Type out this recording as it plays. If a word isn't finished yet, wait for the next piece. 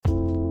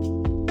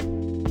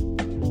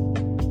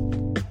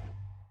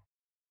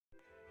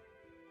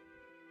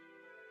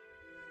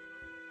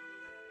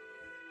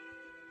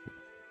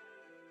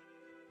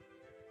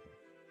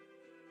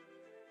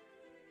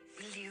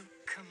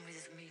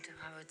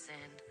Howard's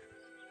End.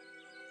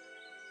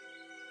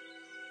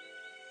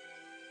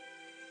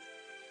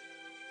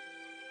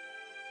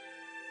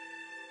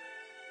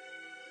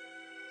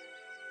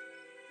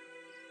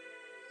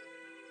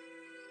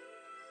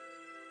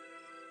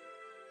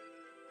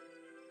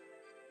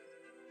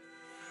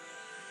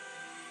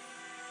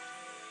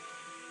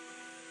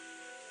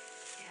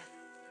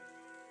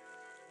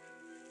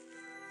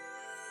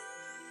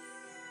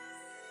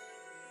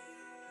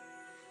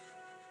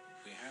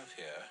 We have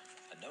here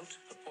a note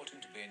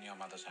purporting to be in your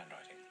mother's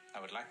handwriting.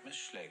 I would like Miss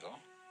Schlegel,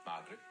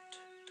 Margaret,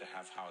 to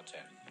have Howard's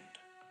End.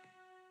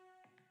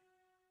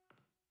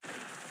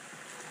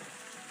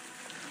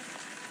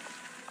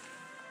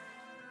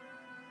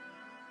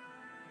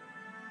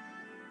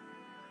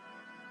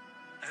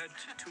 I heard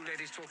two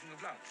ladies talking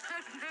of love.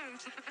 Oh, no.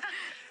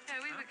 No,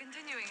 we were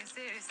continuing a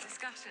serious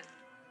discussion.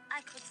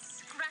 I could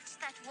scratch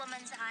that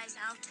woman's eyes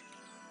out.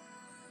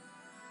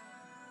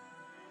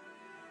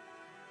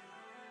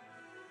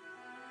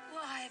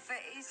 Why, if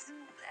it isn't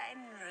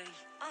Henry.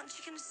 Aren't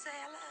you going to say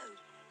hello?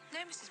 No,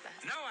 Mrs.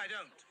 Bath. No, I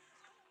don't.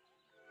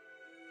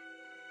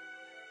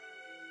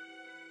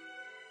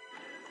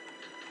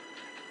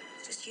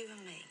 It's just you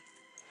and me.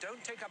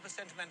 Don't take up a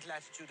sentimental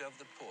attitude over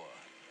the poor.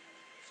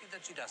 See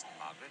that she doesn't,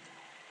 Margaret.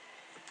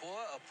 The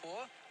poor are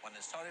poor. One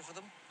is sorry for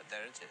them, but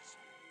there it is.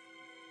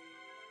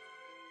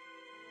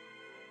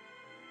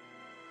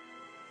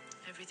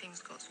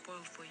 Everything's got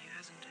spoiled for you,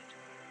 hasn't it?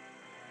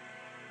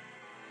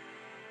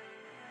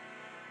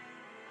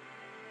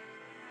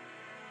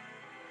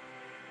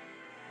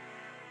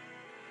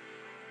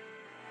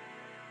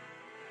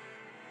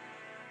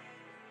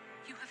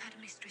 You have had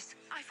a mistress.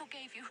 I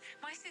forgave you.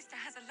 My sister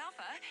has a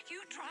lover.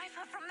 You drive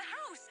her from the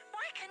house.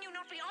 Why can you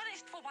not be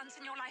honest for once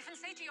in your life and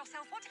say to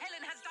yourself, what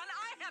Helen has done,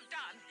 I have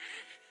done?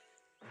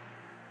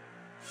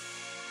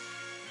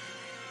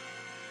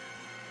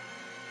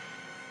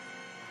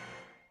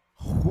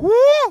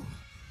 Woo!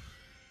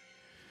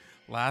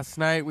 Last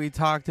night we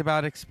talked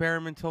about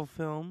experimental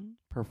film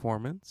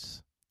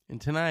performance, and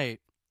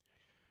tonight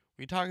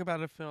we talk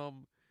about a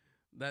film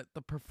that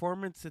the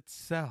performance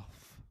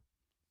itself,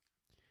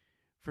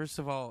 first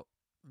of all,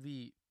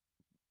 the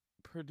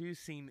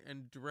producing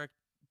and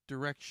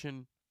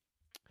direction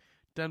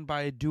done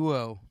by a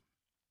duo,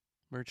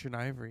 Merchant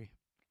Ivory,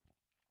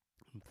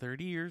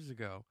 30 years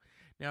ago.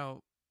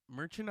 Now,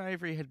 Merchant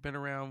Ivory had been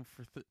around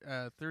for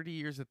 30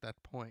 years at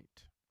that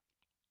point,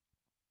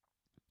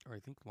 or I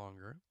think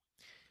longer.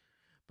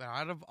 But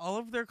out of all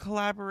of their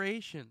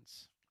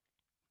collaborations,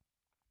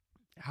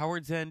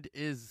 Howard's End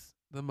is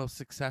the most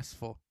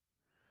successful.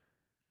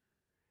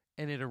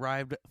 And it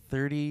arrived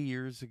 30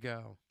 years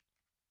ago.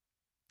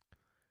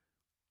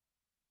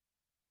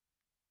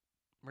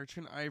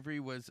 Merchant Ivory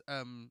was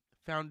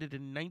founded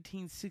in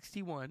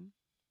 1961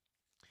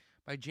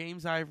 by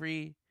James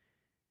Ivory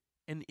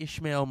and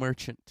Ishmael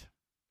Merchant.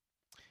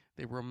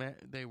 They were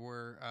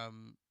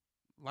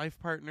life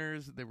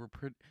partners. They were,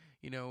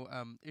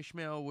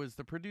 Ishmael was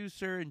the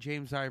producer and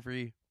James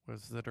Ivory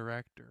was the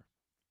director.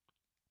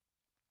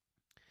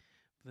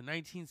 The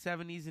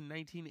 1970s and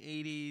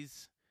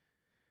 1980s,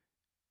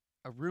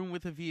 A Room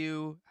with a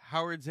View,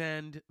 Howard's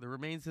End, The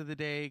Remains of the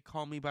Day,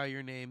 Call Me by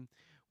Your Name,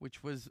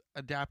 which was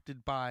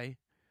adapted by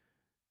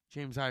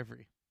James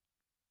Ivory.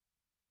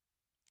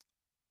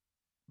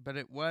 But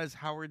it was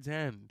Howard's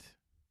End,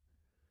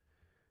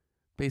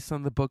 based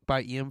on the book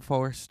by E.M.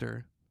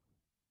 Forster.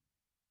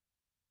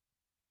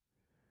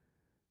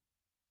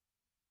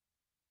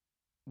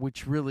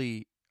 Which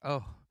really,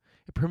 it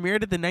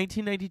premiered at the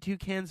 1992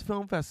 Cannes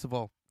Film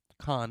Festival,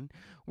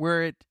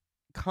 where it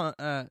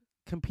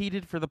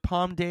competed for the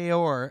Palme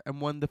d'Or and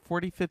won the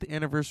 45th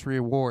Anniversary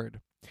Award.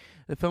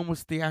 The film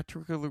was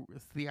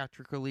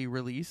theatrically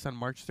released on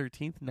March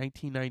 13th,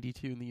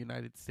 1992 in the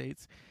United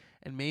States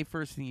and May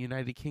 1st in the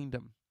United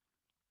Kingdom.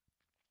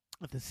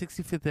 At the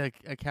 65th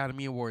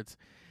Academy Awards,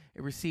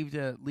 it received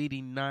a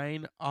leading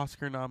 9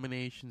 Oscar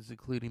nominations,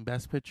 including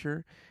Best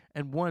Picture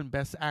and 1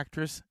 Best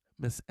Actress,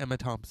 Miss Emma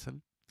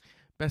Thompson,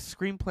 Best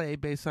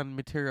Screenplay based on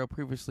material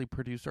previously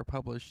produced or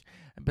published,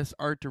 and Best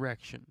Art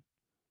Direction.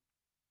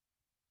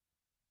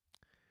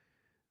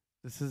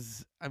 This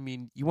is,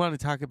 you want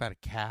to talk about a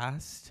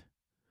cast?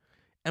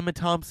 Emma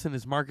Thompson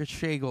is Margaret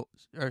Schlegel.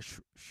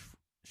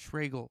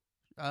 Schlegel.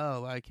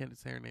 Oh, I can't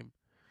say her name.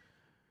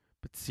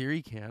 But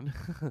Siri can.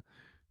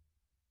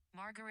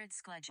 Margaret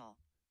Schlegel.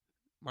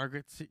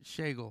 Margaret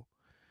Schlegel.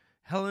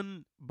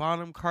 Helena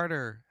Bonham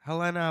Carter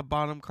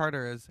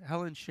as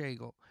Helen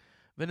Schlegel.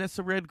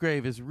 Vanessa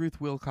Redgrave as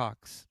Ruth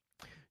Wilcox.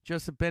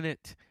 Joseph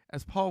Bennett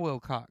as Paul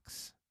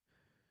Wilcox.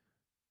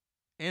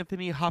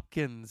 Anthony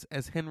Hopkins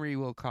as Henry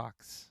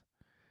Wilcox.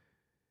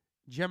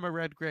 Gemma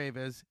Redgrave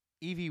as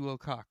Evie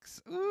Wilcox.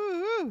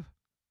 Ooh.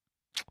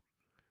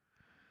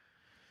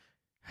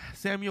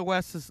 Samuel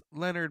West as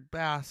Leonard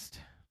Bast.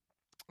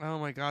 Oh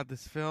my God,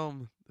 this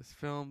film.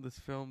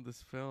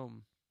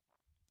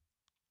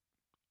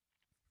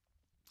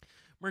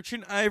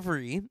 Merchant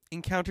Ivory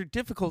encountered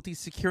difficulty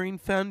securing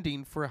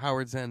funding for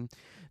Howard's End.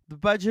 The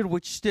budget,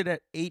 which stood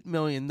at $8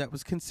 million, that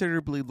was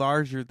considerably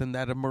larger than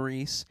that of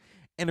Maurice,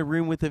 and A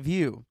Room with a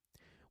View,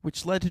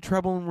 which led to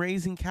trouble in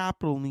raising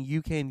capital in the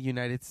UK and the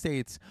United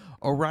States.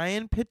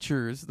 Orion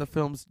Pictures, the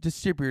film's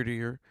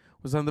distributor,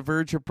 was on the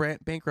verge of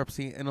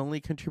bankruptcy and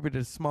only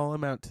contributed a small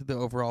amount to the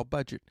overall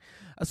budget.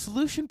 A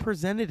solution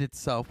presented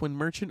itself when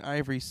Merchant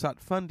Ivory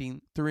sought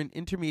funding through an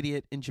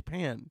intermediate in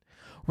Japan,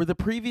 where the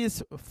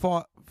previous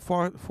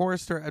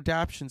Forrester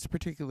adaptations,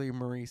 particularly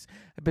Maurice,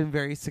 had been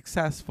very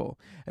successful.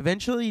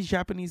 Eventually,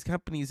 Japanese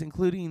companies,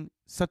 including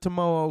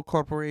Satomo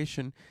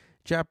Corporation,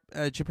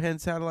 Japan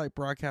Satellite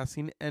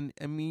Broadcasting, and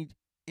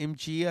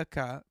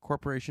Imjiaka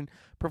Corporation,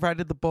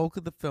 provided the bulk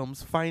of the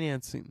film's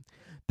financing.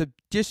 The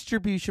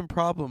distribution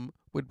problem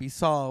would be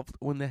solved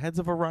when the heads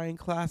of Orion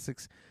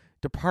Classics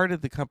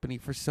departed the company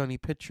for Sony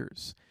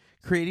Pictures,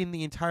 creating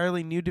the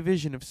entirely new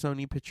division of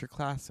Sony Picture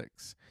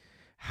Classics.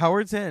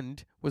 Howard's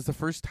End was the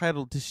first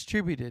title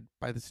distributed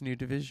by this new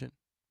division.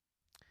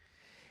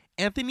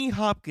 Anthony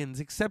Hopkins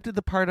accepted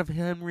the part of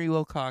Henry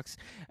Wilcox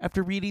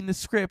after reading the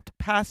script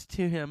passed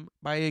to him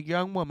by a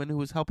young woman who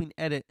was helping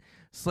edit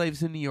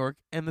Slaves in New York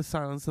and The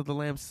Silence of the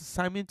Lambs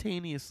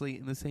simultaneously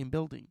in the same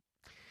building.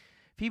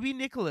 Phoebe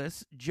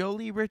Nicholas,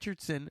 Jolie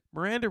Richardson,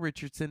 Miranda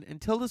Richardson, and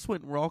Tilda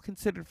Swinton were all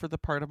considered for the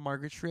part of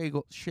Margaret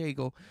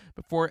Schlegel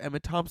before Emma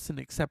Thompson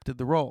accepted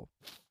the role.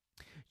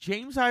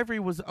 James Ivory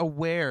was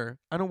unaware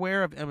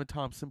of Emma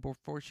Thompson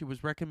before she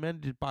was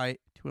recommended to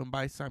him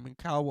by Simon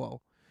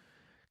Callow,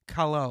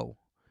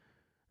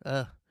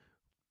 who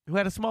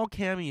had a small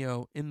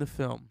cameo in the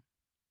film.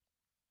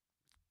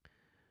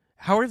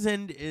 Howard's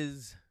End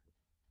is,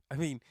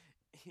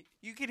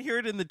 you can hear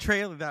it in the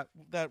trailer,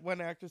 that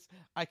one actress,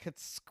 I could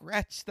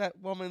scratch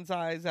that woman's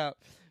eyes out.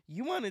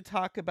 You want to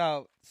talk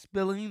about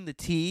spilling the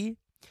tea?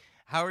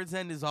 Howard's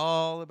End is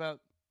all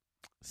about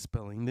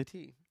spilling the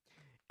tea.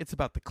 It's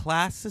about the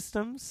class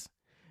systems,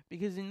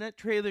 because in that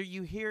trailer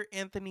you hear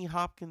Anthony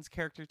Hopkins'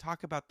 character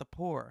talk about the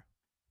poor.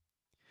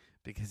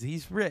 Because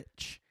he's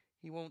rich,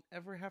 he won't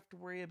ever have to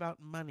worry about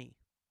money.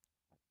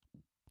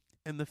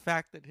 And the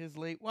fact that his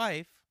late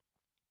wife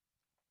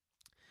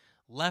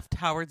left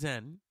Howard's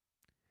End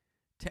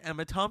to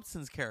Emma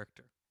Thompson's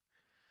character,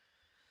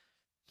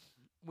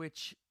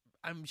 which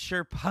I'm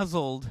sure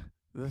puzzled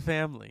the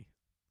family.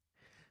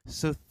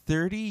 So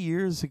 30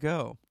 years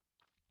ago,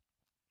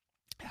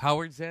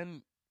 Howard's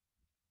End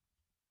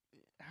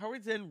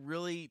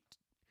really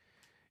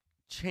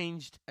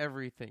changed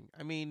everything.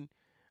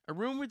 A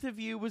Room with a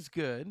View was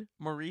good,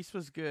 Maurice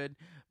was good,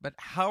 but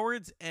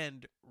Howard's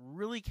End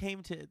really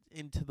came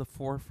into the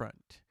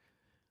forefront.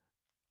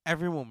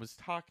 Everyone was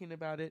talking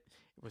about it.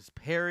 It was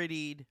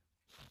parodied.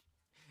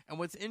 And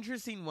what's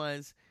interesting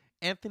was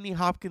Anthony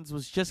Hopkins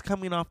was just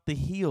coming off the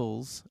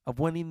heels of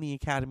winning the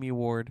Academy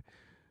Award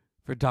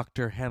for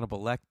Dr. Hannibal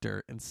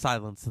Lecter in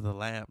Silence of the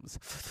Lambs.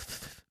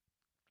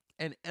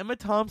 And Emma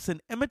Thompson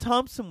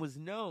was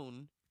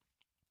known,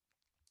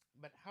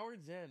 but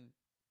Howard's End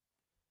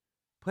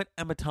put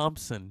Emma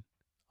Thompson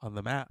on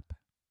the map.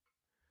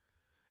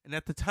 And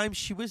at the time,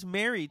 she was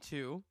married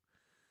to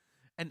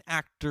an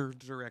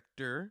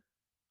actor-director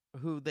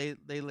who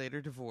they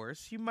later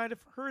divorced. You might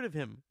have heard of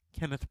him,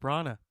 Kenneth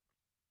Branagh.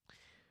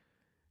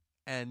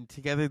 And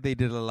together they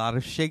did a lot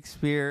of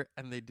Shakespeare,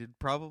 and they did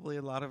probably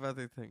a lot of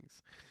other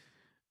things.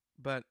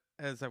 But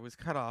as I was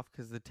cut off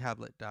because the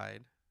tablet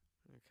died.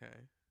 Okay.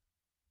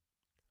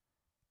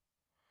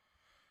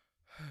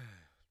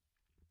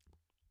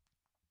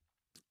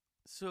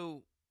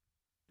 So,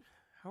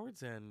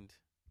 Howard's End,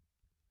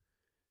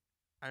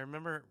 I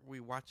remember we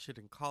watched it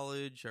in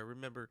college. I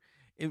remember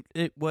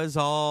it was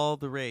all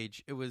the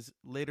rage. It was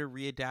later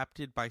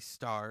readapted by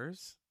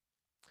Starz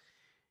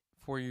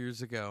 4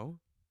 years ago.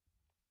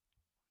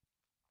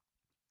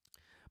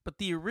 But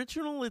the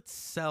original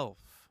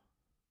itself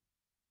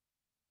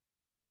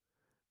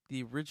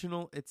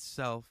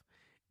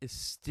is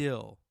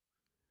still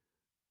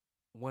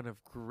one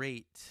of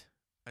great,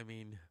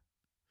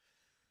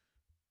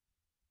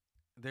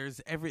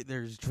 there's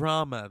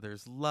drama,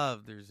 there's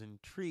love, there's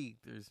intrigue,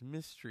 there's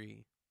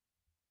mystery.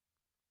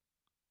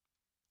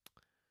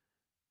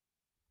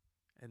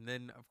 And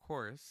then, of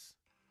course,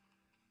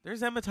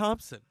 there's Emma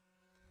Thompson.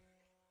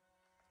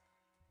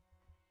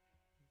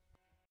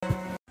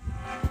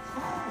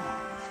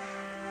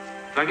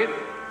 Like it?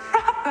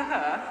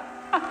 Proper.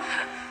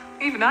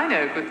 Even I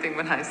know a good thing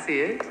when I see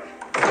it.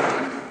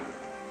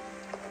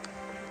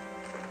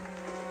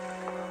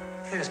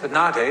 Yes, but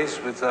nowadays,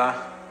 with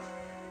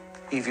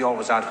Evie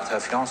always out with her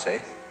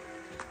fiancé,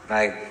 when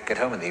I get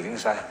home in the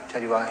evenings, I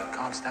tell you I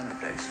can't stand the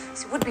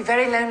place. It would be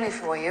very lonely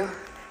for you.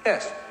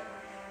 Yes.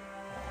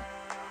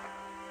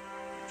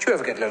 Do you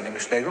ever get lonely,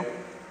 Miss Schlegel?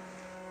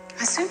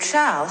 I soon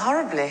shall,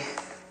 horribly.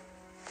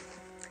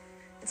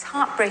 It's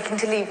heartbreaking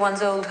to leave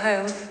one's old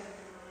home.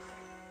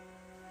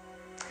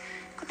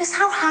 Goodness,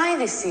 how high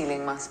this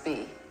ceiling must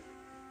be.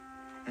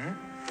 Hmm?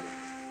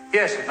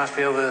 Yes, it must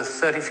be over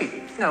 30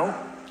 feet. No,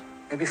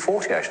 maybe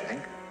 40, I should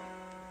think.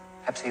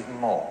 Perhaps even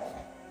more.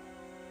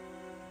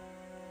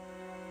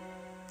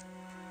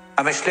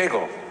 Miss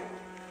Schlegel,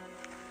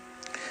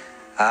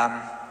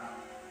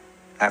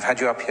 I've had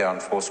you up here on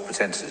false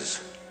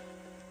pretenses.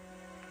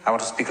 I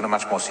want to speak on a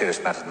much more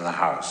serious matter than the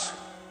house.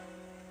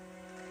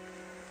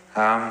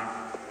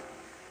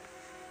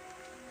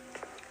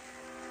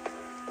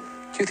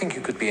 Do you think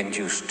you could be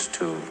induced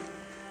to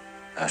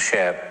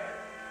share?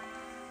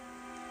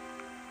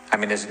 I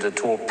mean, is it at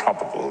all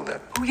probable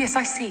that... Oh, yes,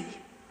 I see.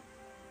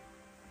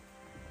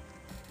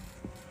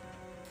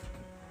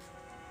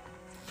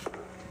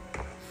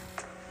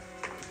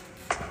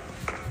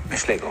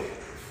 Miss Schlegel.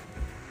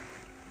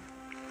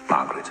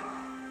 Margaret.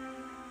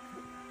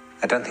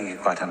 I don't think you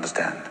quite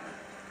understand.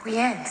 Oh,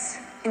 yes,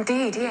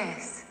 indeed,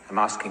 yes. I'm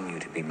asking you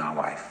to be my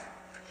wife.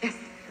 Yes,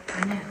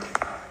 I know.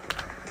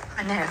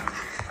 I know.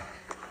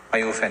 Are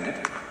you offended?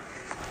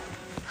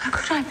 How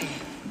could I be?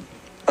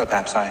 Well,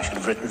 perhaps I should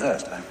have written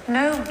first.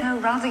 No,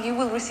 rather you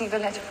will receive a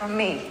letter from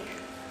me.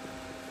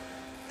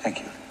 Thank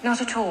you.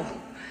 Not at all.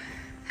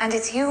 And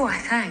it's you I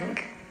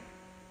thank.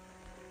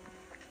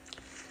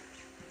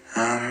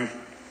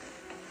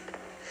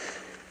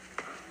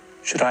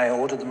 Should I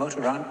order the motor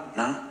run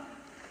now?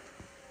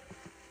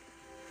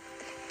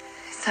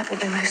 That would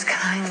be most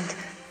kind.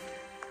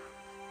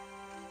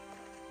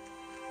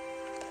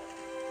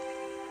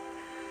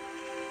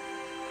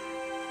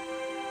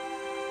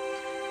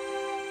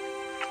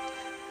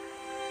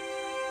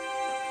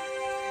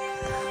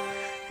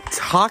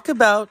 Talk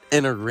about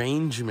an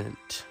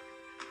arrangement.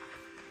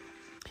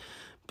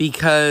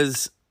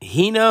 Because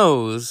he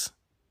knows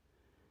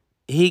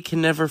he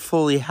can never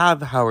fully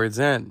have Howard's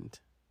End.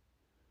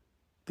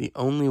 The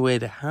only way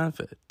to have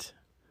it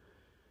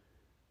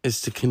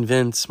is to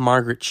convince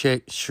Margaret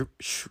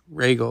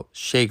Schlegel,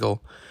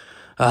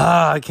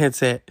 I can't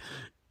say it,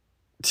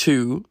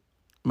 to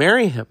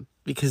marry him.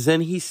 Because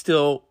then he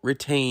still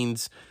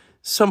retains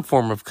some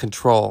form of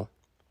control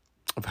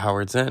of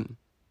Howard's End.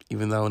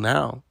 Even though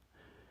now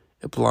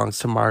it belongs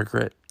to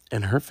Margaret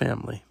and her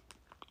family.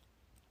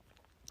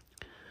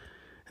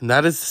 And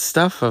that is the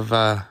stuff of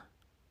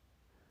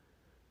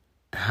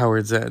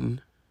Howard's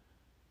End.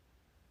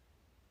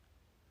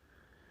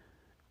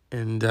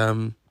 And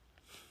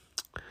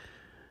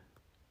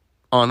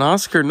on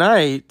Oscar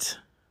night,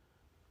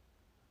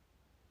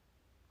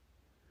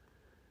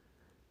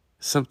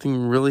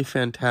 something really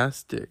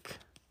fantastic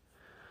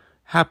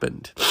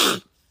happened.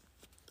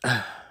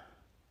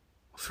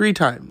 3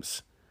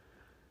 times.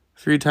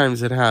 3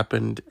 times it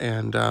happened,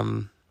 and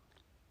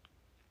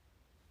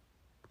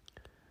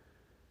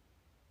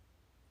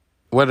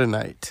what a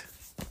night.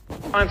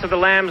 On to the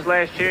Lambs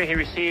last year, he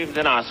received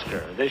an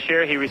Oscar. This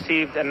year, he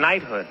received a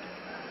knighthood,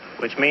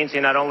 which means he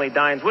not only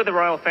dines with the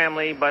royal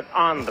family, but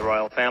on the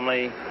royal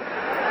family.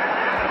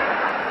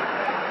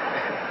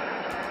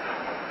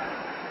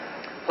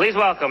 Please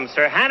welcome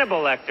Sir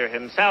Hannibal Lecter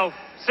himself,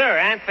 Sir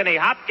Anthony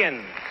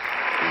Hopkins.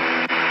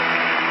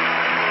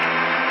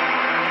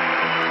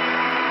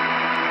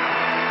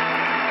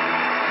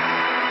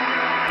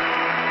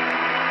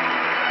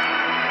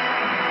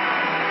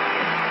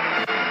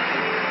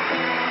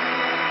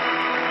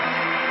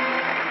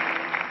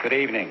 Good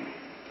evening.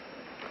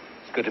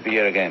 It's good to be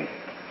here again.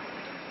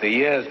 The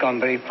year has gone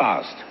very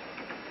fast.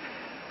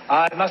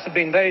 It must have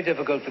been very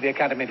difficult for the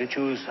Academy to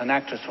choose an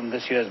actress from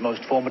this year's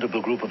most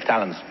formidable group of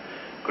talents.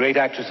 Great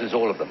actresses,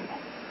 all of them.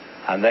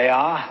 And they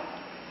are...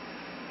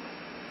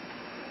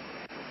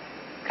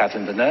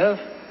 Catherine Deneuve,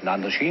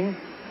 Nandochine.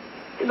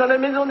 Dans la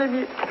maison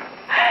d'Amy.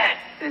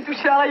 J'ai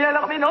touché à rien,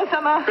 alors mais non, sa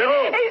main. Et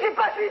il s'est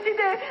pas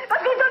suicidé.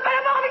 Parce qu'on ne donne pas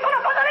la mort avec son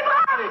enfant dans les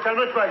bras. Allez,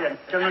 calme-toi, Yann,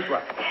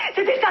 calme-toi.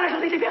 C'était ça, la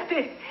journée de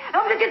liberté.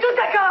 Alors vous étiez tous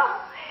d'accord.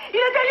 Il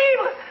était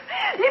libre.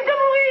 Libre de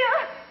mourir.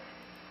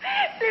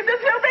 Libre de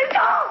faire des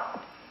temps.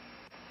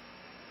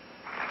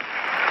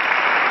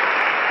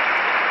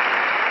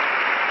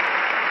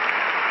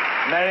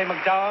 Mary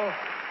McDowell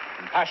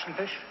in Passion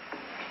Fish.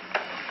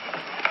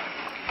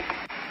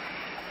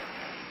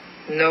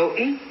 No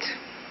eat,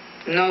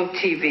 no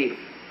TV.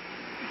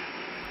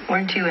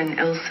 Weren't you in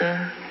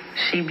Ilsa,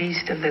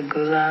 she-beast of the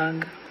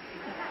Gulag?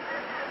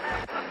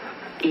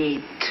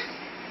 Eat.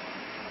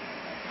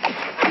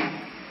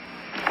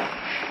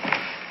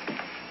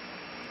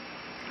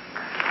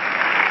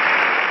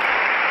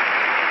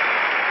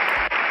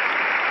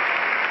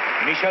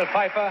 Michelle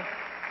Pfeiffer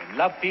in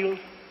Love Field.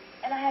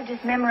 And I have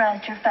just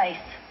memorized your face.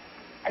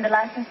 And the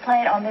license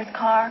plate on this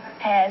car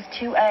has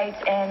 2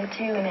 8s and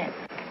 2 in it.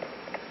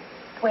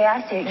 The way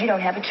I see it, you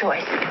don't have a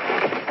choice.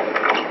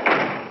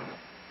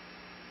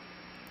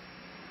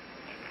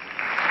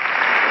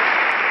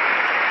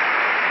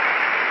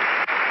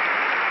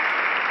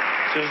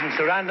 Susan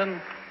Sarandon,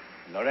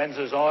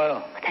 Lorenzo's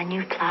Oil. But then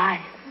you fly.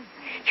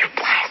 You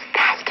fly as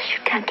fast as you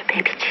can to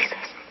baby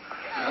Jesus.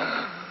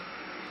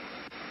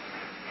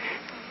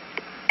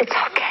 It's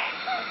okay.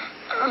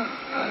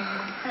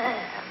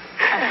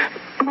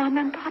 Mom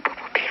and Papa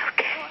will be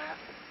okay.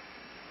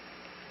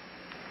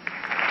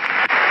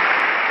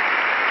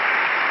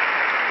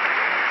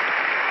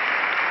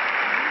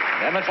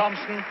 Emma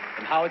Thompson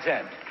in Howard's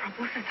End.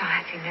 Trouble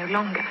society no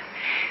longer.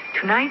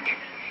 Tonight,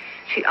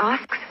 she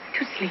asks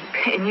to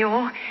sleep in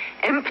your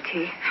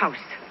empty house.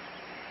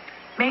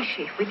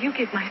 Maisie, will you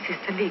give my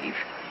sister leave?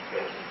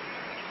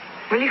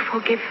 Will you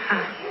forgive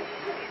her?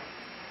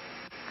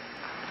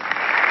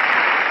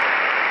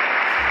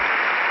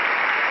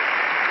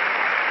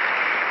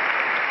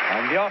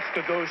 the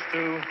Oscar goes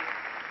to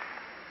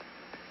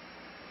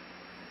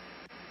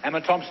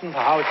Emma Thompson for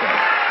Howard's End.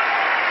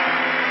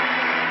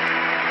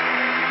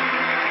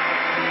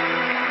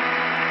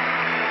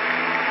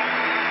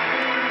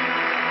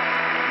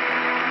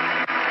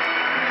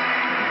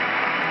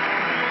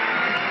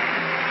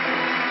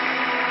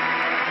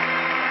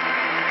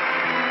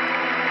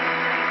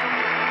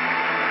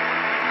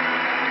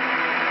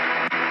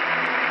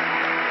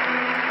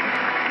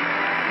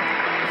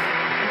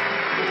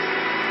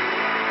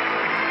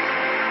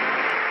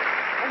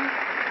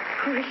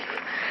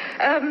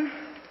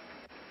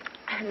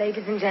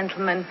 Ladies and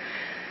gentlemen,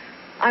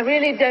 I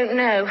really don't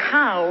know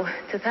how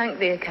to thank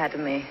the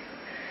Academy.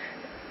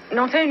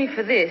 Not only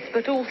for this,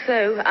 but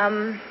also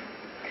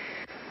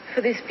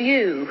for this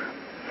view.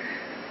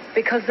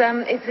 Because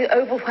it's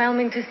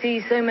overwhelming to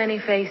see so many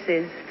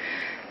faces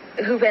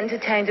who've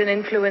entertained and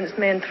influenced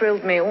me and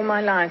thrilled me all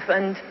my life.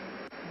 And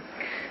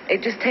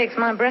it just takes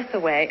my breath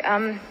away.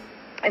 And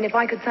if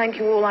I could thank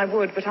you all, I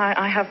would. But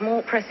I have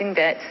more pressing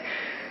debts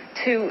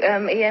to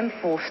E.M.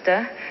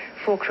 Forster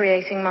for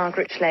creating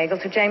Margaret Schlegel,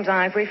 to James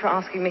Ivory for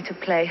asking me to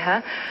play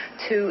her,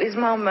 to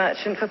Ismail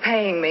Merchant for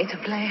paying me to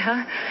play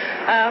her,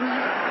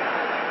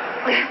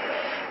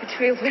 which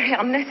feels very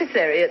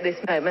unnecessary at this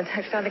moment.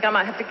 Actually, I think I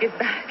might have to give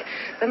back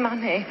the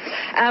money.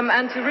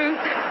 And to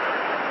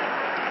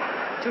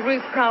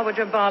Ruth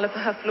Prawa-Jabala for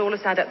her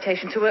flawless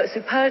adaptation, to a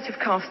superlative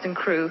cast and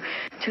crew,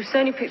 to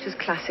Sony Pictures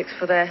Classics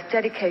for their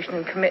dedication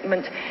and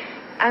commitment,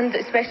 and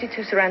especially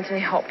to Sir Anthony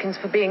Hopkins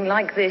for being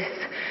like this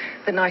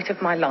the night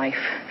of my life.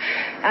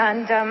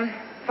 And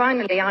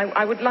finally,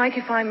 I would like,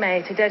 if I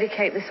may, to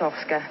dedicate this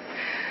Oscar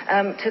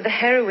to the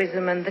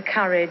heroism and the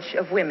courage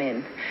of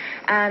women,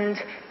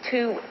 and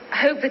to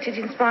hope that it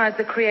inspires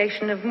the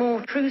creation of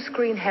more true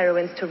screen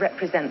heroines to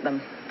represent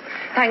them.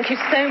 Thank you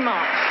so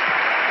much.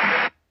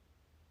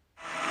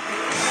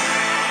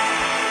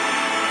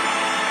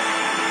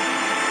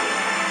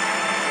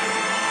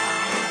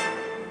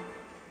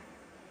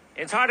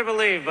 It's hard to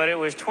believe, but it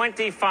was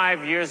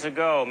 25 years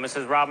ago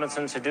Mrs.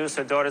 Robinson seduced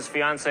her daughter's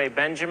fiancé,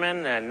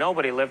 Benjamin, and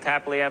nobody lived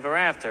happily ever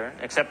after,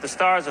 except the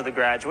stars of The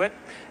Graduate.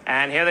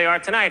 And here they are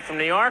tonight from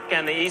New York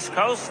and the East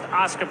Coast,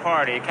 Oscar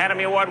party.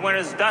 Academy Award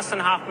winners Dustin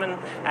Hoffman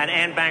and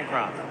Anne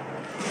Bancroft.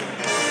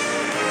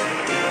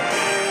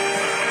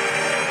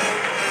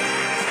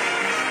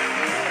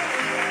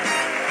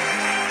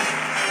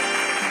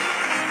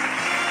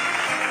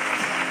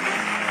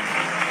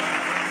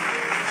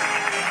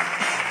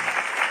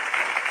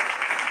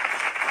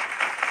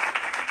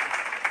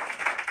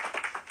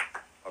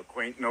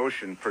 Quaint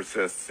notion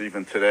persists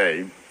even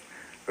today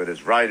that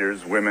as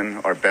writers, women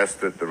are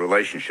best at the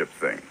relationship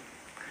thing.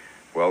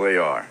 Well, they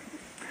are.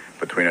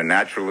 Between a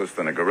naturalist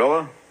and a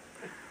gorilla,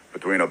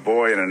 between a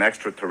boy and an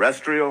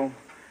extraterrestrial,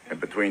 and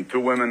between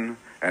two women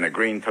and a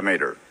green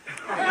tomato.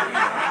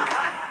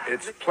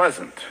 It's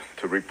pleasant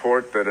to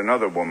report that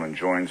another woman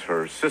joins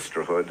her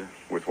sisterhood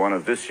with one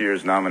of this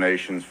year's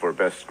nominations for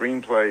Best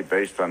Screenplay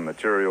based on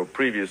material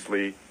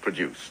previously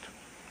produced.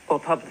 Or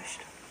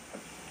published.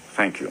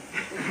 Thank you.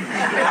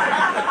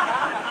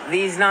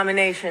 These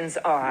nominations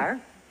are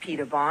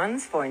Peter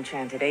Bonds for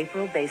Enchanted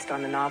April, based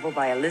on the novel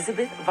by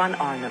Elizabeth von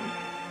Arnim.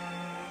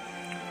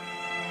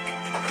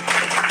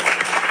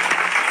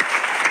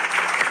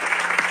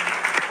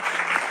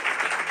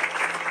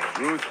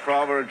 Ruth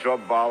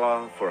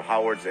Prawa-Jabala for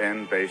Howard's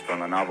End, based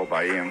on a novel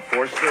by E.M.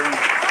 Forster.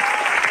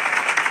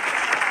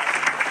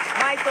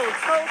 Michael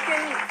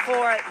Tolkien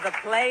for The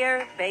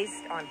Player,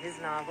 based on his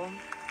novel.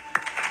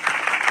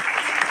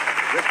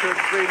 Richard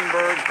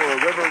Friedenberg for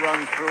A River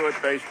Runs Through It,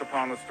 based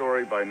upon a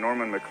story by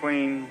Norman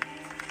Maclean.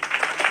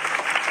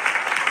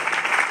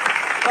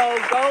 Bo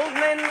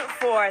Goldman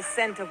for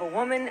Scent of a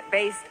Woman,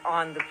 based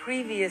on the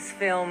previous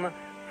film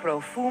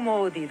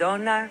Profumo di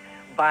Donna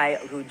by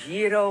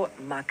Ruggiero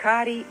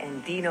Macari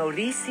and Dino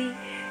Risi,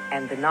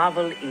 and the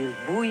novel Il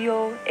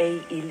Buio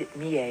e il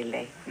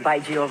Miele by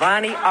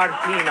Giovanni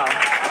Arpino.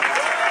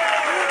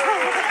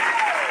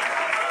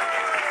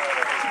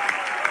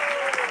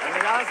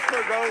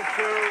 Oscar goes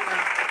to...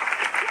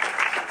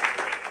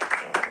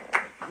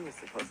 You were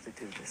supposed to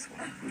do this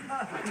one.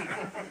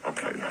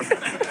 Okay.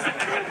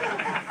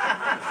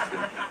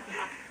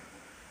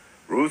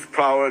 Ruth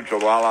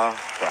Prawa-Jabala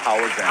for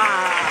Howard's End.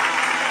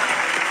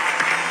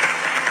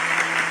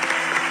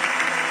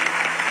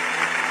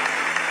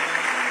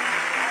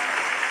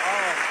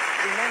 Oh,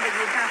 remember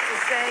you have to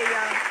say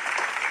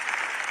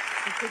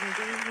she couldn't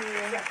be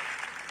here.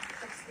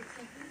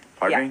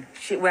 Pardon me?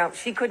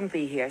 She couldn't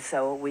be here,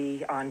 so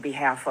we, on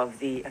behalf of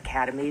the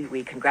Academy,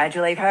 we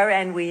congratulate her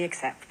and we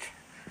accept.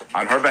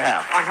 On her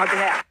behalf. On her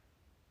behalf.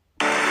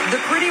 The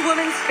Pretty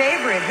Woman's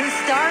favorite, who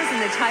stars in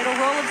the title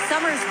role of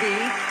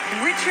Summersby,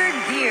 Richard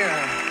Gere.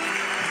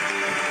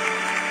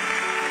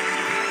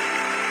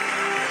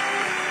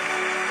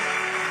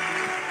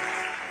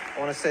 I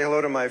want to say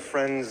hello to my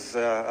friends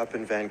up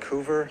in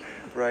Vancouver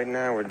right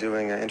now. We're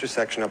doing an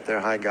intersection up there.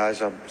 Hi,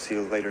 guys. I'll see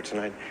you later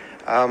tonight.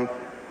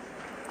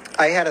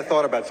 I had a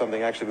thought about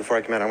something, actually, before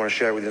I came out. I want to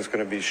share it with you. It's going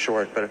to be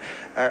short. But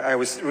I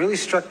was really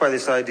struck by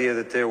this idea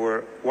that there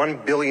were 1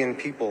 billion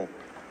people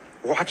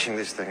watching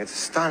this thing. It's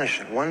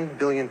astonishing. 1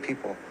 billion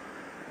people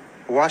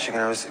watching.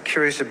 And I was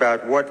curious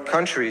about what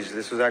countries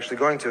this was actually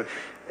going to.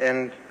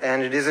 And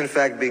it is, in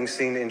fact, being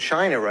seen in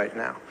China right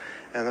now.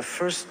 And the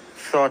first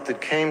thought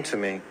that came to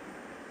me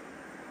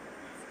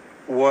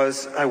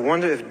was, I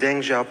wonder if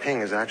Deng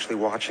Xiaoping is actually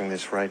watching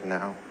this right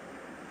now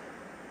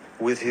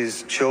with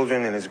his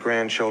children and his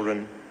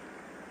grandchildren,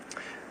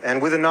 and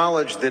with the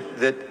knowledge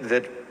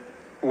that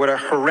what a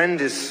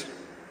horrendous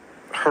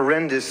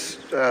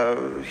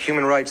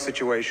human rights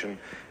situation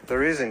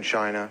there is in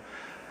China,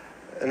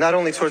 not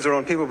only towards their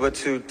own people, but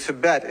to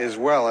Tibet as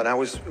well. And I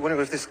was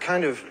wondering if this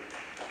kind of,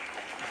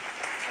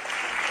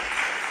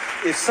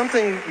 if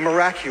something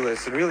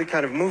miraculous and really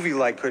kind of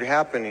movie-like could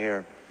happen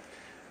here,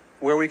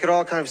 where we could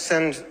all kind of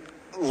send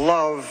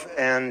love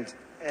and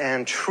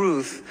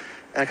truth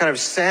and kind of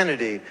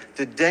sanity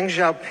to Deng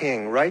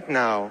Xiaoping right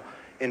now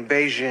in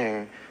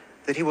Beijing,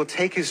 that he will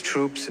take his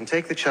troops and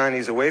take the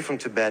Chinese away from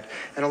Tibet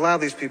and allow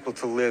these people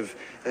to live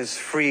as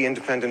free,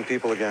 independent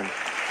people again.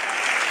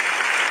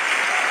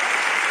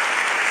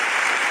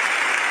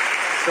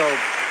 So,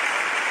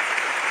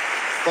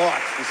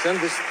 thought. You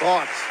send this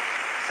thought.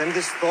 Send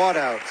this thought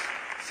out.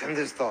 Send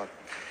this thought.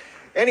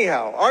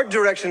 Anyhow, art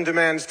direction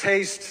demands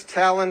taste,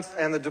 talent,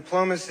 and the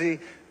diplomacy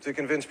to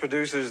convince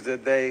producers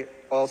that they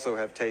also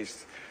have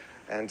taste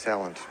and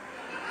talent.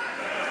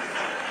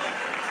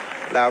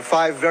 Now,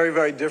 5 very,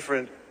 very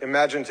different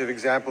imaginative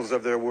examples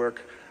of their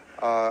work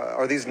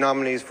are these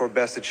nominees for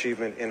Best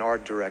Achievement in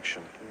Art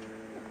Direction.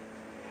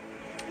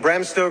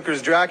 Bram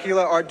Stoker's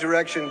Dracula, art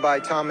direction by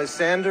Thomas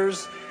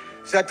Sanders,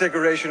 set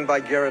decoration by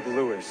Garrett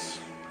Lewis.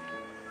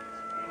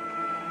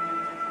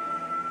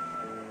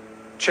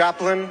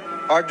 Chaplin,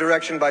 art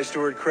direction by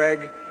Stuart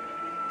Craig,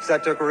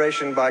 set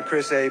decoration by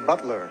Chris A.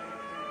 Butler.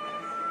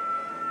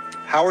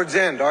 Howard's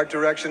End, art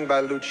direction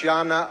by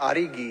Luciana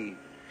Arrighi,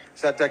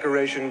 set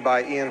decoration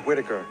by Ian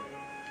Whitaker.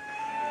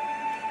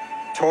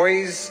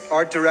 Toys,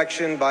 art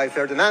direction by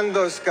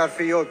Ferdinando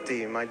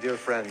Scarfiotti, my dear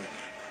friend,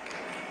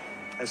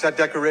 and set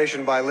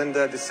decoration by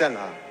Linda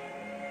DeSena.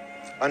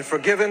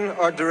 Unforgiven,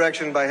 art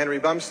direction by Henry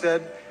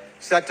Bumstead,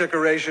 set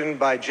decoration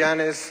by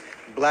Janice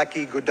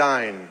Blackie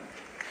Godine.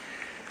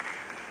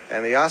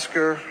 And the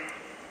Oscar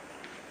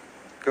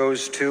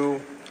goes to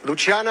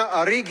Luciana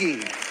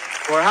Arrighi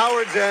for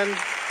Howard's End,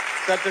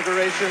 set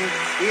decoration,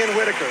 Ian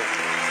Whitaker.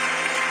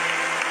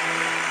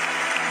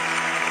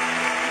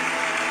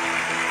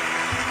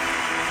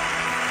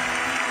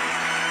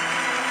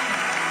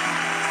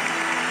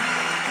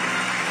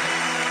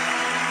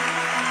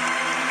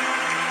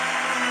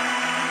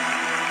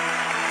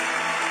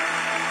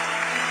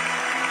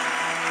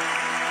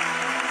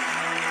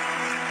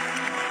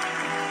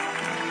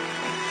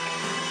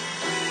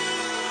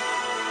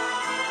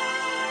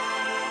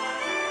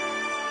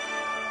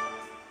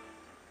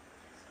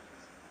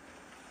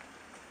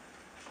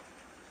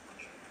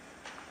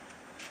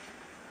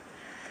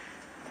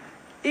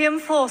 Ian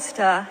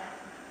Forster,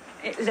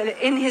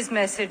 in his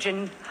message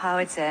in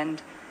Howard's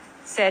End,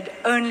 said,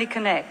 "Only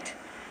connect."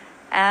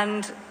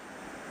 And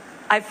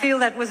I feel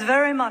that was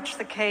very much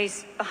the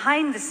case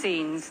behind the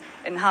scenes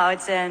in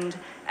Howard's End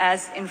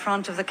as in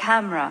front of the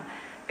camera,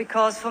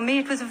 because for me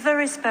it was a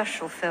very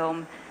special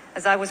film,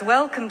 as I was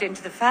welcomed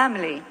into the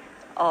family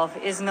of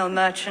Ismail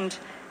Merchant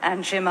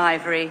and Jim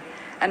Ivory,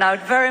 and I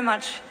would very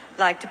much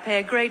like to pay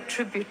a great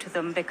tribute to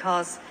them,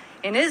 because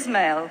in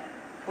Ismail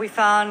we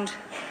found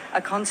a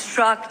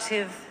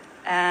constructive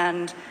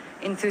and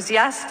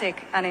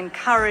enthusiastic and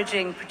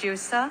encouraging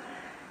producer,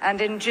 and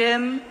in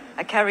Jim,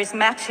 a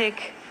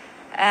charismatic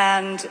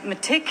and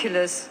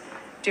meticulous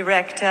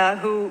director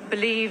who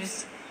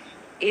believes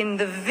in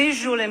the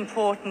visual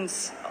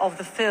importance of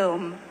the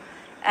film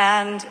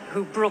and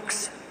who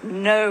brooks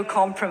no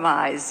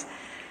compromise.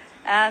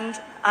 And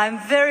I'm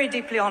very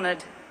deeply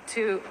honored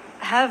to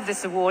have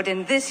this award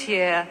in this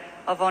year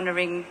of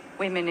honoring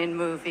women in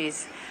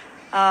movies.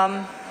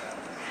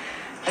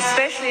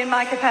 Especially in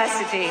my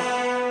capacity.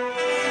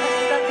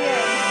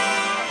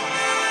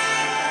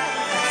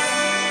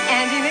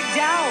 Andy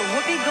McDowell,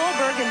 Whoopi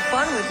Goldberg, and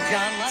Fun with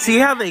John Lovett. See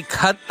how they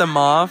cut them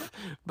off?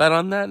 But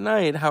on that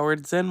night,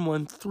 Howard's End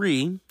won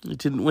 3. It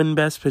didn't win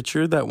Best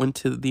Picture. That went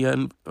to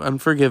The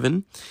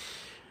Unforgiven.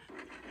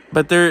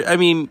 But there, I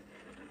mean,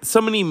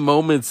 so many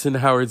moments in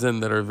Howard's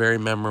End that are very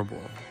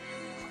memorable.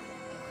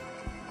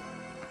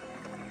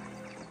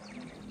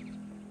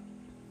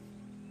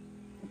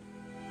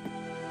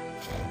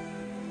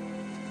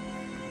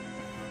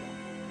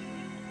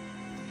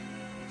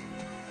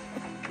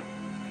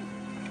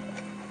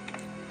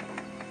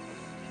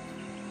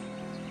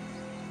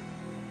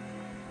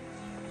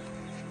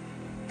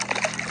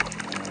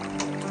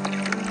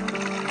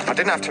 I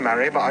didn't have to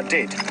marry, but I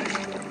did.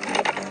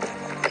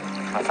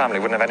 My family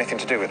wouldn't have anything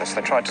to do with us.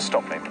 They tried to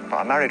stop me, but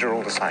I married her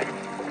all the same.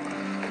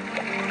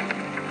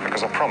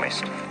 Because I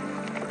promised.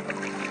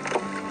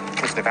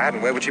 Listen, if I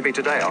hadn't, where would she be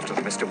today after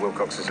the Mr.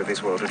 Wilcoxes of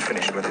this world had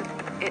finished with it?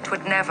 It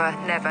would never,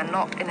 never,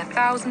 not in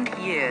 1,000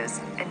 years,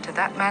 enter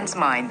that man's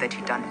mind that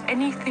he'd done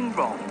anything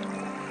wrong.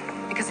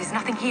 Because there's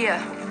nothing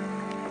here,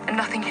 and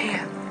nothing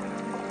here.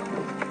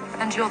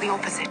 And you're the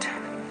opposite.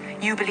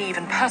 You believe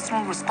in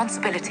personal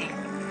responsibility,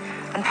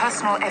 and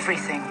personal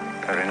everything.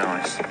 Very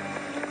nice.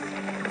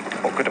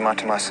 What good am I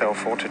to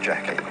myself or to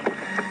Jackie?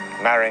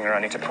 Marrying her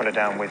only to put her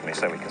down with me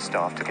so we can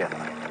starve together.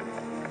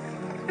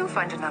 You'll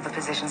find another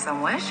position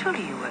somewhere,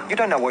 surely you will. You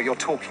don't know what you're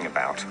talking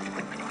about.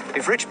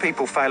 If rich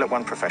people fail at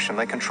one profession,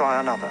 they can try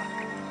another.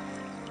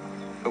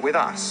 But with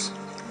us,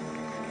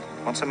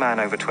 once a man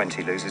over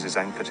 20 loses his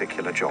own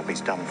particular job, he's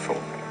done for.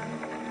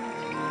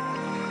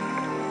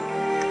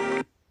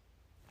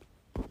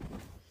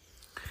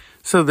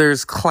 So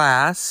there's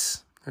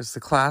class, there's the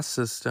class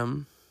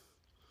system,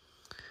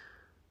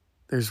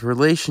 there's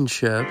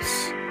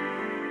relationships,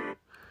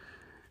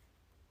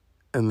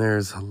 and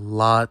there's a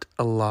lot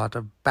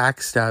of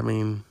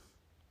backstabbing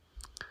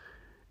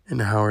in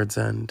Howard's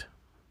End.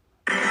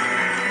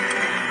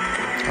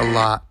 A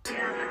lot.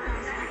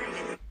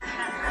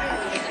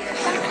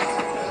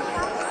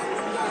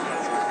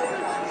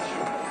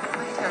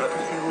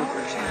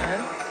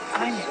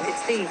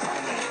 It's these.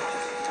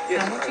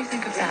 Now, what do you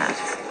think of that?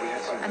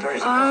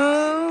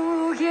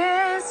 Oh,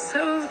 yes.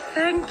 Oh,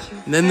 thank you.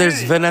 And then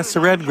there's Vanessa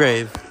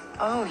Redgrave.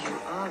 Oh, you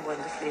are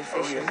wonderfully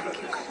efficient.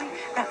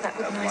 Wrap that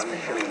with a nice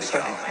bow.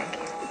 Sure, thank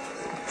you.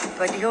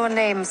 But your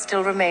name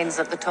still remains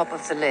at the top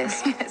of the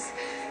list. Yes.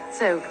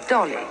 So,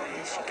 Dolly,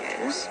 here she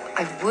goes.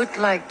 I would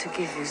like to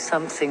give you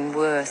something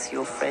worth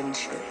your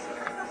friendship.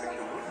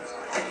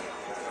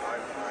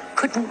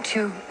 Couldn't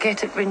you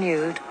get it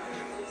renewed?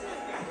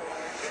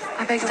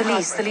 I beg the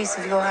lease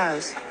of your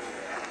house.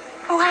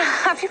 Oh,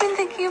 have you been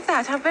thinking of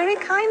that? How very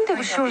kind of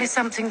you. Surely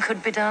something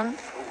could be done.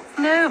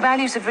 No,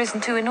 values have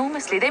risen too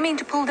enormously. They mean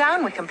to pull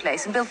down Wickham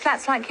Place and build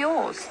flats like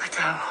yours. But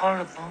how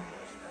horrible.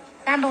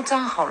 Landlords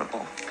are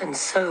horrible. And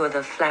so are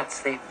the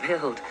flats they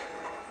build.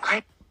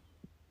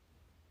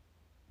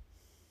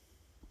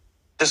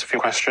 Just a few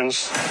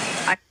questions.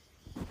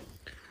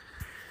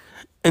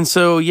 And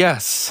so,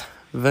 yes,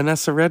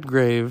 Vanessa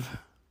Redgrave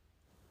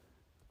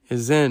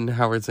is in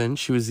Howard's End.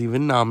 She was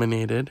even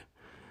nominated.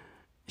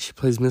 She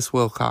plays Miss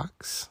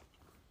Wilcox.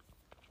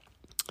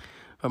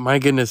 But my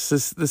goodness,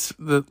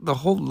 the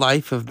whole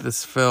life of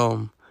this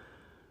film,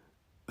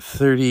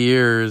 30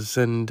 years,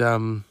 and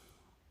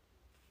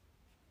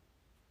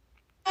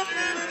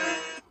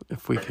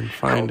if we can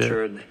find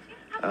cultured,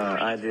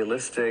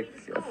 idealistic,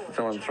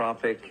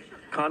 philanthropic.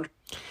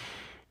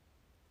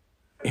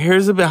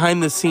 Here's a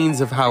behind the scenes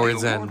of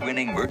Howard's End.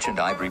 Award-winning Merchant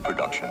Ivory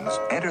Productions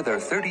enter their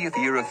 30th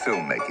year of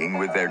filmmaking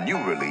with their new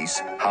release,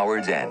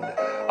 Howard's End,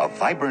 a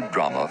vibrant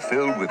drama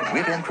filled with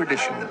wit and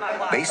tradition,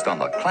 based on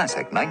the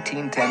classic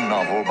 1910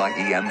 novel by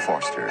E.M.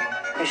 Forster.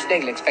 Miss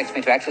Daigle expects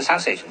me to act as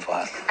house agent for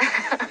her.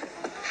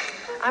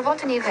 I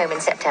want a new home in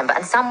September,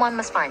 and someone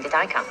must find it.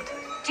 I can't.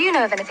 Do you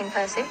know of anything,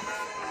 Percy?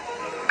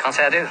 Can't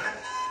say I do.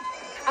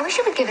 I wish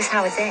you would give us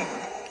Howard's End.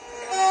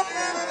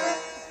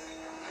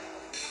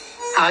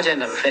 Howard's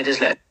End, I'm afraid, is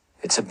low.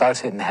 It's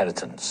about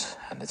inheritance,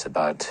 and it's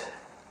about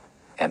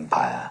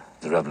empire,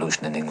 the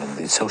revolution in England,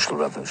 the social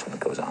revolution that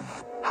goes on.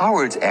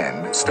 Howard's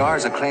End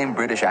stars acclaimed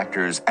British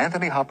actors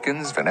Anthony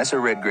Hopkins, Vanessa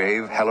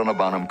Redgrave, Helena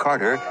Bonham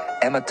Carter,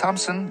 Emma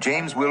Thompson,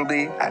 James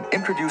Wilby, and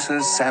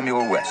introduces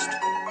Samuel West.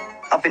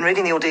 I've been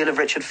reading The Ordeal of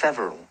Richard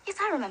Feverel. Yes,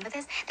 I remember.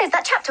 There's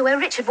that chapter where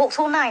Richard walks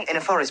all night. In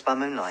a forest by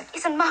moonlight.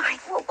 Yes, and Murray.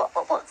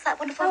 What's that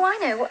wonderful? Oh, I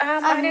know.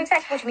 I know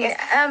exactly what you mean.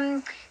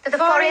 Yes, the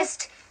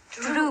forest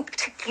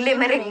drooped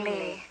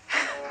glimmeringly.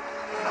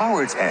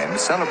 Howard's End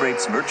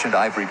celebrates Merchant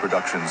Ivory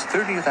Productions'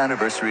 30th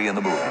anniversary in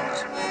the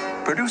movies.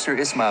 Producer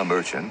Ismail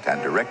Merchant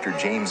and director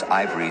James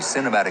Ivory's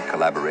cinematic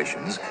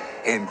collaborations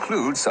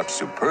include such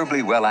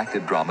superbly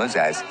well-acted dramas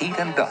as Heat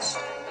and Dust,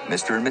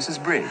 Mr. and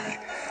Mrs. Bridge,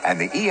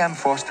 and the E.M.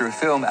 Forster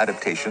film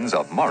adaptations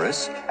of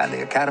Morris and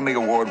the Academy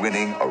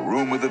Award-winning A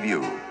Room with a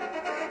View.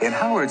 In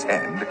Howard's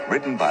End,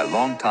 written by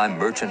longtime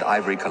Merchant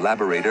Ivory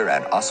collaborator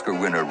and Oscar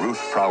winner Ruth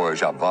Prowler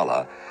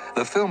Jabvala,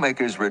 the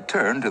filmmakers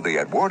return to the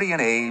Edwardian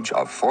age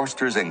of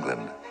Forster's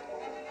England.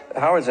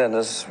 Howard's End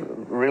is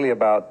really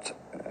about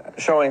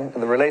showing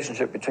the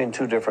relationship between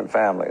two different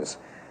families.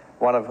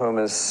 One of whom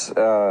is,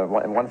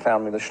 in one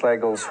family, the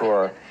Schlegels, who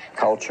are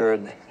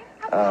cultured,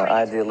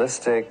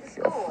 idealistic,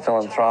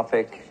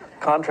 philanthropic,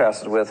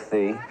 contrasted with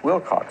the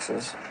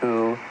Wilcoxes,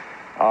 who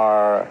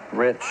are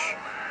rich,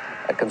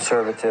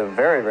 conservative,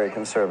 very, very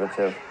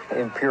conservative,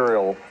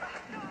 imperial,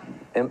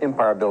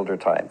 empire builder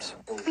types.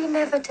 We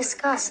never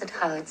discuss at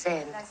Howard's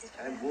End,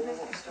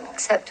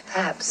 except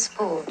perhaps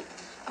sport.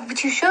 Oh,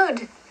 but you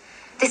should.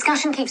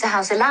 Discussion keeps a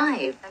house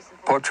alive.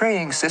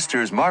 Portraying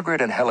sisters Margaret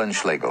and Helen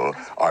Schlegel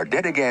are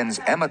dead again's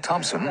Emma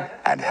Thompson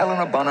and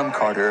Helena Bonham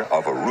Carter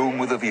of A Room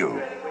with a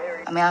View.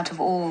 I mean, out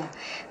of all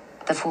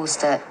the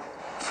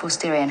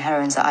Forsterian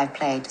heroines that I've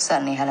played,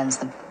 certainly Helen's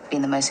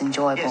been the most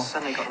enjoyable. Yes,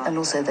 and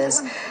also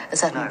there's a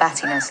certain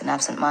battiness and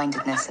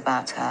absent-mindedness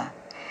about her.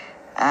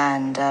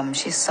 And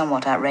she's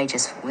somewhat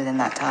outrageous within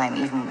that time,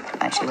 even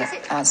actually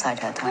outside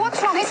her time.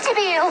 What's wrong? Is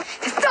Tibby ill?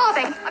 He's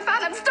starving. I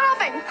found him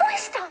starving. Who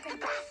is starving?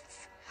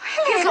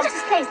 He's lost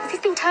his place.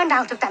 He's been turned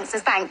out of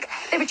Dancers Bank.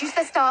 They reduced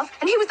their staff,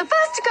 and he was the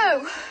first to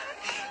go.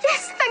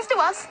 Yes, thanks to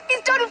us.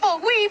 He's done for.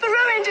 We've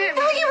ruined him.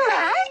 Are you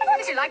mad?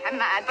 If you like, I'm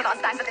mad, but I'll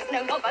stand for this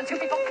no longer. Two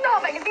people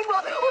starving, and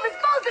meanwhile, all this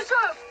falls to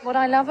show. What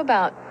I love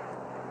about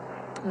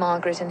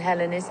Margaret and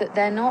Helen is that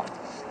they're not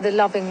the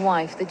loving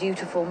wife, the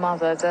dutiful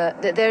mother.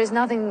 There is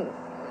nothing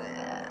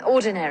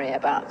ordinary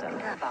about them.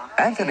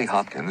 Anthony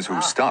Hopkins,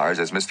 who stars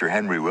as Mr.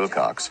 Henry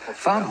Wilcox,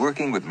 found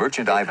working with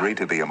Merchant Ivory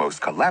to be a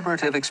most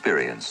collaborative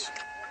experience.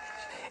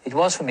 It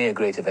was for me a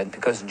great event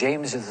because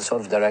James is the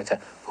sort of director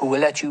who will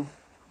let you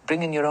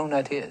bring in your own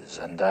ideas,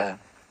 and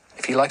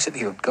if he likes it,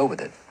 he'll go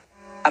with it.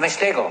 Miss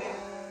Schlegel,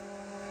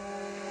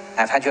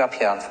 I've had you up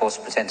here on false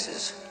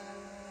pretenses.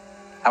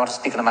 I want to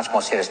speak on a much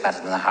more serious matter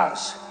than the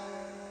house.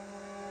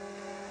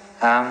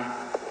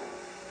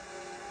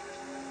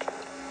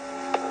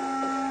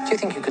 Do you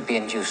think you could be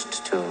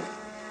induced to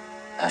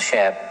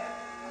share?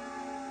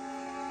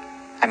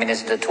 I mean,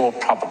 is it at all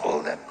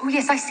probable that... Oh,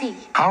 yes, I see.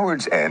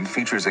 Howard's End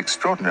features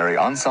extraordinary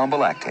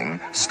ensemble acting,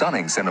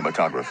 stunning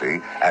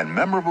cinematography, and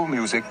memorable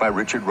music by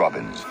Richard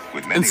Robbins.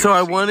 With many And so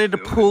I wanted to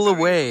pull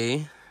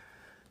away,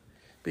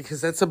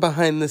 because that's a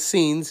behind the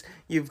scenes.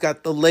 You've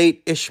got the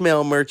late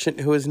Ishmael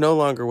Merchant, who is no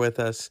longer with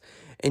us,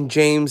 and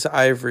James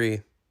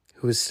Ivory,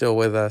 who is still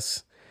with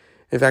us.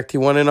 In fact, he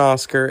won an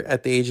Oscar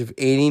at the age of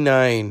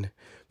 89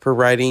 for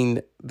writing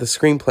the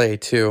screenplay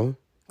to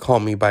Call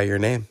Me By Your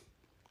Name.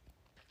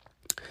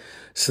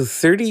 So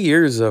 30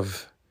 years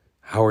of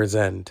Howard's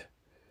End.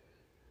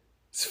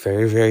 It's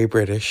very, very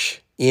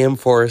British. E.M.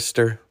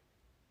 Forrester.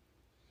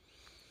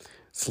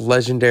 It's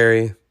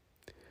legendary.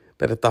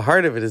 But at the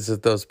heart of it is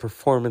those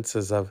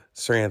performances of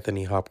Sir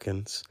Anthony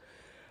Hopkins,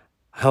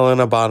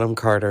 Helena Bonham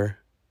Carter,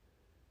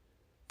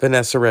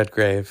 Vanessa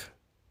Redgrave,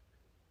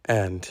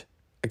 and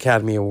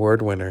Academy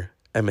Award winner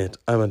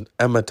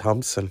Emma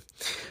Thompson.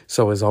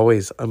 So as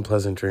always,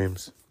 unpleasant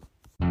dreams.